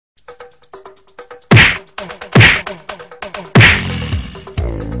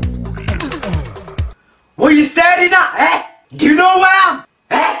at, eh? Do you know where I am?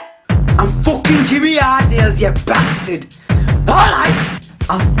 Eh? I'm fucking Jimmy Hardnails, you bastard. Alright,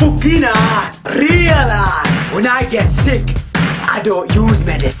 I'm fucking hard, real hard. When I get sick, I don't use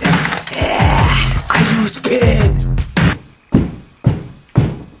medicine. I use pain.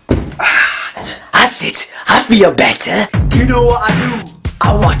 That's it, I feel better. Do you know what I do?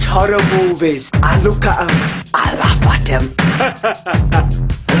 I watch horror movies. I look at them, I laugh at them.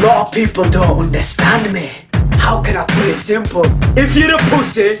 A lot of people don't understand me. How can I put it simple? If you're a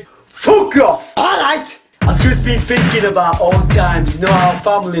pussy, fuck off! Alright! I've just been thinking about old times, you know how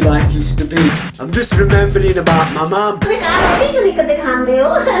family life used to be. I'm just remembering about my mum.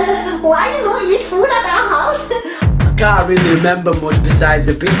 Why you don't eat food at our house? I can't really remember much besides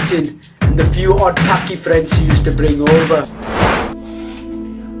the beating and the few odd packy friends she used to bring over.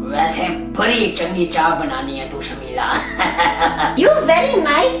 वैसे बड़ी चंगी चाय बनानी है तू Shamila. You very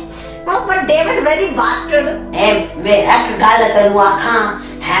nice. Oh, but David very bastard. मैं एक गाल तेनू आखां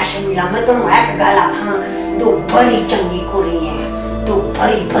है शमीला, मैं तेनू एक गाल आखां तू बड़ी चंगी कुड़ी है, तू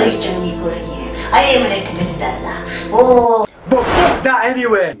बड़ी चंगी कुड़ी है. अरे मेरे टिकट दर्द है. Oh. But fuck that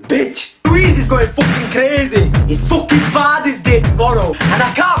anyway, bitch. Louise is going fucking crazy. It's fucking Father's Day tomorrow, and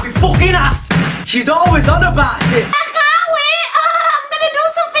I can't be fucking asked. She's always on about it. I can't wait. I'm gonna do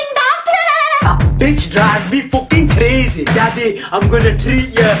something daft. That bitch drives me fucking crazy. Daddy, I'm gonna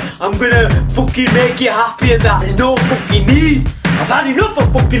treat you. I'm gonna fucking make you happy and that. There's no fucking need. I've had enough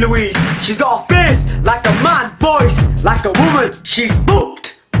of fucking Louise. She's got a face like a man, voice like a woman. She's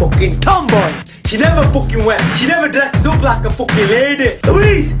booked. Fucking tomboy. She never fucking wears. She never dresses up like a fucking lady.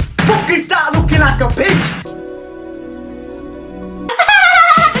 Louise, fucking start looking like a bitch.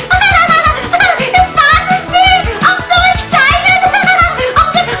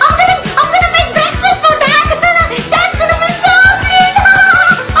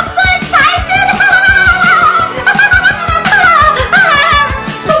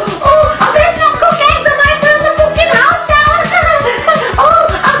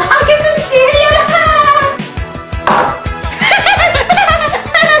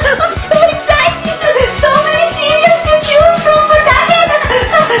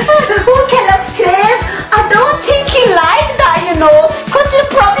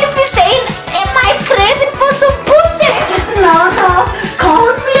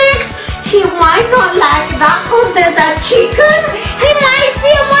 Chicken? He might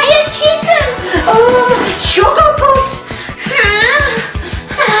say, am I a chicken? Oh, sugar puss.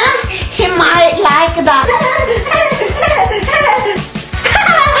 He might like that.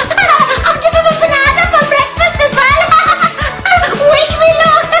 I'm giving him a banana for breakfast as well. Wish me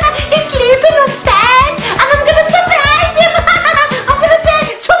luck. He's sleeping upstairs and I'm gonna surprise him. I'm gonna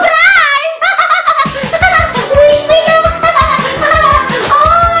say, surprise. Wish me luck. Oh,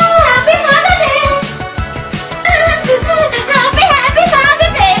 happy Mother's Day. Happy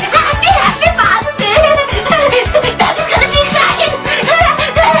Father's Day! Happy Father's Day! Daddy's gonna be excited!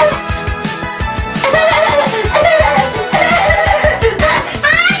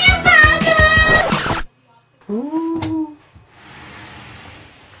 I am Father! Ooh.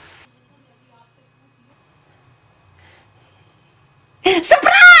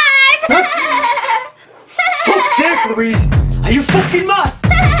 Surprise! Fuck's sake, Louise! Are you fucking mad?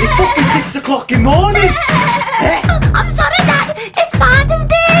 It's fucking 6 o'clock in the morning! I'm sorry, Dad. It's Father's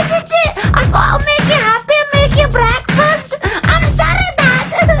Day, isn't it? I thought I'll make you happy and make you breakfast. I'm sorry, Dad.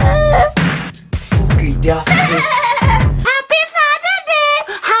 Fucking daft bitch. Happy Father's Day!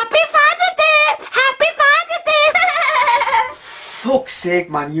 Happy Father's Day! Happy Father's Day! Fuck's sake,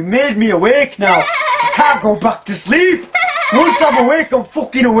 man, you made me awake now. I can't go back to sleep. Once I'm awake, I'm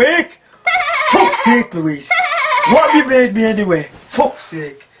fucking awake. Fuck's sake, Louise. What have you made me anyway? Fuck's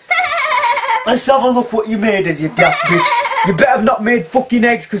sake. Let's have a look what you made us, you daft bitch. You better have not made fucking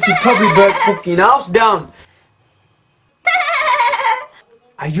eggs because you probably burnt fucking house down.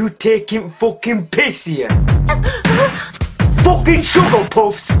 Are you taking fucking piss here? Fucking sugar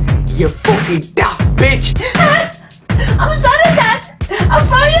puffs, you fucking daft bitch. I'm sorry, Dad. I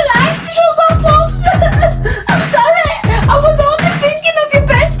thought you liked sugar puffs. I'm sorry. I was only thinking of your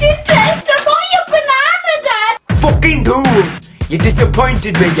best interest. I want your banana, Dad. Fucking do. You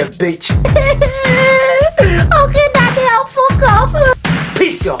disappointed me, you bitch. Okay, Daddy, I'll fuck off.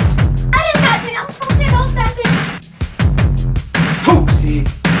 Piss off. Alright, Daddy, I'm fucking off, Daddy. Foxy.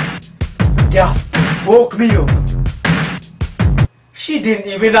 Daft bitch woke me up. She didn't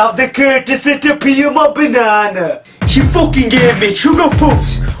even have the courtesy to peel my banana. She fucking gave me sugar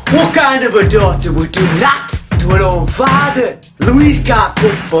puffs. What kind of a daughter would do that to her own father? Louise can't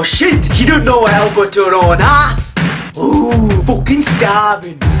cook for shit. She don't know how but her own ass. Ooh, fucking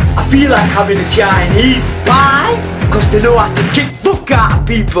starving. I feel like having a Chinese. Why? Because they know how to kick fuck out of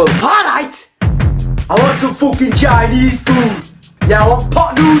people. Alright. I want some fucking Chinese food. Yeah, I want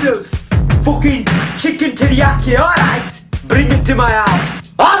pot noodles. Fucking chicken teriyaki. Alright. Bring it to my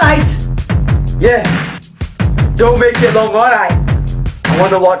house. Alright. Yeah. Don't make it long. Alright. I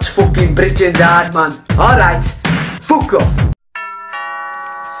want to watch fucking Britain's Hard Man. Alright. Fuck off.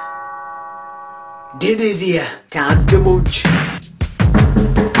 Dinner's here. Time to munch.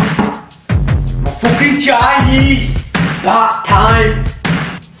 My fucking Chinese. Part time.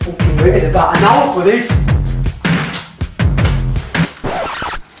 Fucking waited about an hour for this.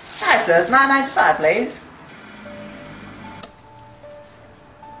 Hi sir, it's £9.95 please.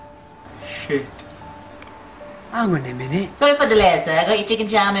 Shit. Hang on a minute. Sorry for the delay sir, I got your chicken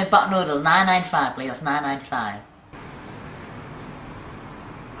chow mein pot noodles, £9.95 please, that's £9.95.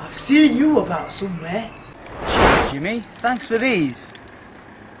 I've seen you about somewhere. Cheers, Jimmy. Thanks for these.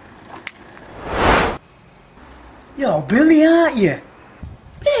 You're Billy, aren't you?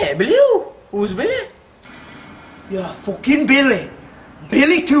 Yeah, Billy who? Who's Billy? You're fucking Billy.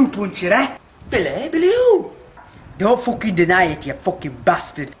 Billy Two Puncher, eh? Billy? Billy who? Don't fucking deny it, you fucking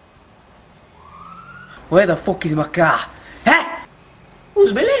bastard. Where the fuck is my car? Eh?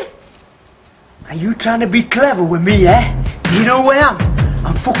 Who's Billy? Are you trying to be clever with me, eh? Do you know who I am?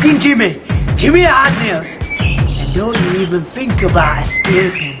 I'm fucking Jimmy. Jimmy Hardnails. And don't you even think about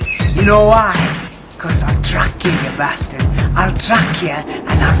escaping. You know why? Because I'll track you, you bastard. I'll track you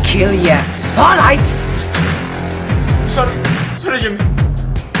and I'll kill you. Alright! Sorry, Jimmy.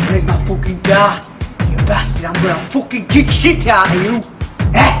 Where's my fucking car? You bastard, I'm gonna fucking kick shit out of you.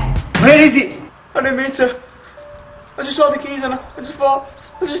 Eh? Where is it? I didn't mean to. I just saw the keys and I just thought,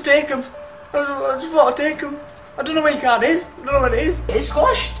 I'll just take them. I just thought I'd take them. I don't know where your card is. I don't know what it is. It's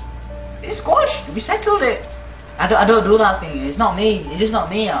squashed. It's squashed. We settled it. I don't do that thing. It's not me. It's just not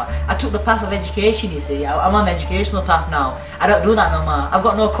me. I took the path of education, you see. I'm on the educational path now. I don't do that no more. I've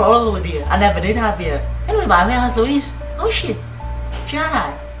got no quarrel with you. I never did have you. Anyway, by me, how's Louise? How's she? She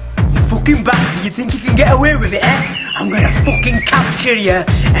alright? You fucking bastard, you think you can get away with it, eh? I'm gonna fucking capture you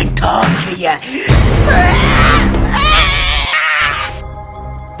and torture you.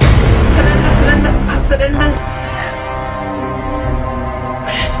 Surrender.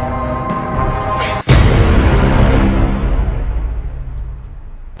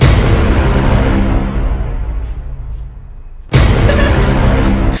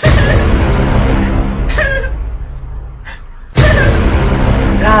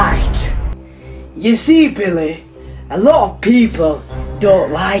 Right. You see, Billy, a lot of people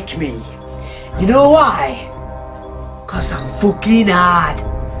don't like me. You know why? 'Cause I'm fucking hard.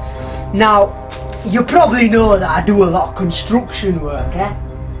 Now, you probably know that I do a lot of construction work, eh?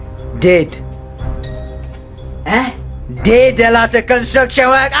 Did. Eh? Did a lot of construction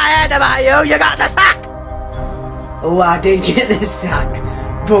work. I heard about you. You got the sack. Oh, I did get the sack.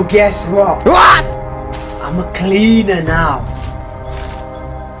 But guess what? What? I'm a cleaner now.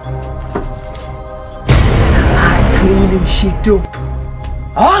 Cleaning shit up.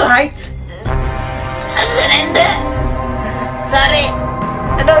 Alright. I surrender. Sorry.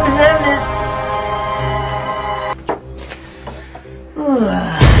 I don't deserve this.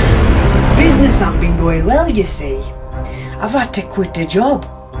 Business hasn't been going well, you see. I've had to quit a job.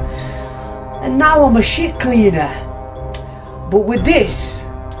 And now I'm a shit cleaner. But with this,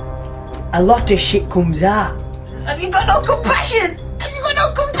 a lot of shit comes out. Have you got no compassion? Have you got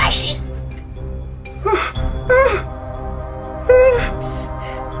no compassion?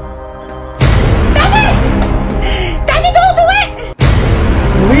 Daddy, don't do it!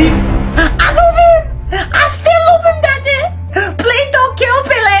 Louise? I love him! I still love him, Daddy! Please don't kill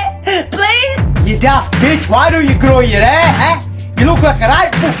Billy! Please! You daft bitch, why don't you grow your hair, eh? You look like a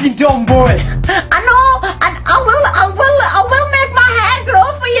right fucking dumb boy. I know, and I will make my hair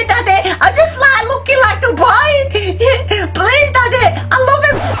grow for you, Daddy. I just like looking like a boy. Please, Daddy, I love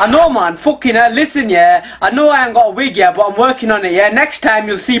him. I know, man, fucking hell, listen, yeah. I know I ain't got a wig yet, but I'm working on it, yeah. Next time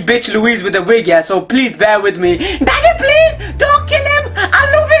you'll see bitch Louise with a wig, yeah, so please bear with me. Daddy, please, don't kill him. I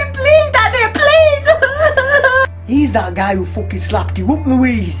love him, please, Daddy, please. He's that guy who fucking slapped you up,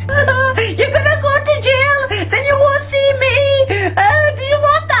 Louise. You're gonna go to jail, then you won't see me. Do you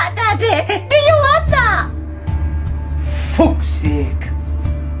want that, Daddy? Do you want that? Fuck's sake.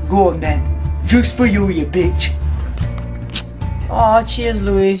 Go on then. Just for you, you bitch. Oh, cheers,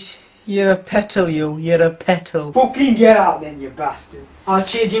 Louise. You're a petal, you. You're a petal. Fucking get out then, you bastard. Oh,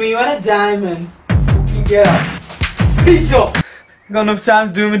 cheers, Jimmy. You want a diamond? Fucking get out. Peace up. Got enough time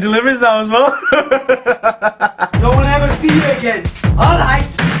to do my deliveries now as well. Don't wanna ever see you again. Alright.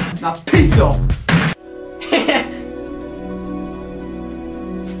 Now piss off.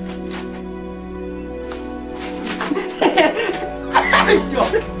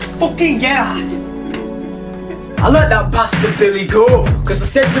 fucking get at? I let that bastard Billy go, cause I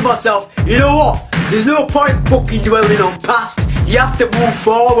said to myself, you know what? There's no point fucking dwelling on past. You have to move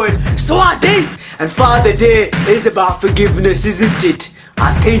forward. So I did. And Father Day is about forgiveness, isn't it?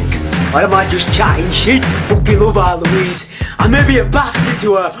 I think. Or am I just chatting shit? Fucking love her, Louise. I may be a bastard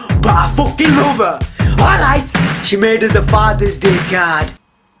to her, but I fucking love her. Alright, she made us a Father's Day card.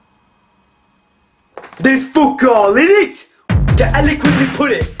 There's fuck all in it. To eloquently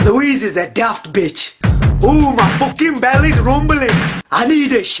put it, Louise is a daft bitch. Ooh, my fucking belly's rumbling. I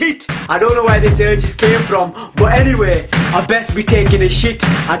need a shit. I don't know where this urges came from, but anyway, I best be taking a shit.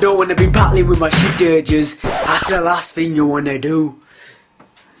 I don't want to be battling with my shit urges. That's the last thing you want to do.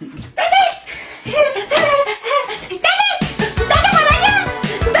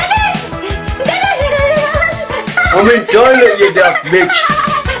 I'm in toilet, you daft bitch.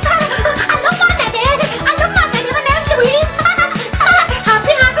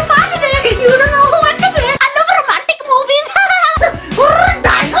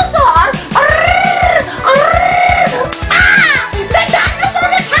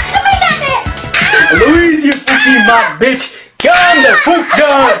 Louise, you fucking mad bitch! Calm the fuck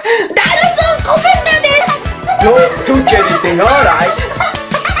down! Dinosaurs coming, Daddy! Don't touch anything, alright?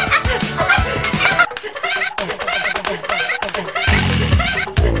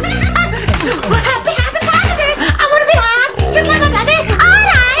 Happy Father! I wanna be hard, just like my daddy!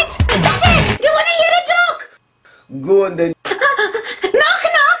 Alright! Daddy, do you wanna hear a joke? Go on then. Knock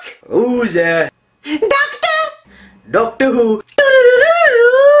knock! Who's there? Doctor! Doctor Who?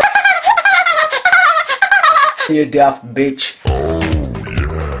 You daft bitch.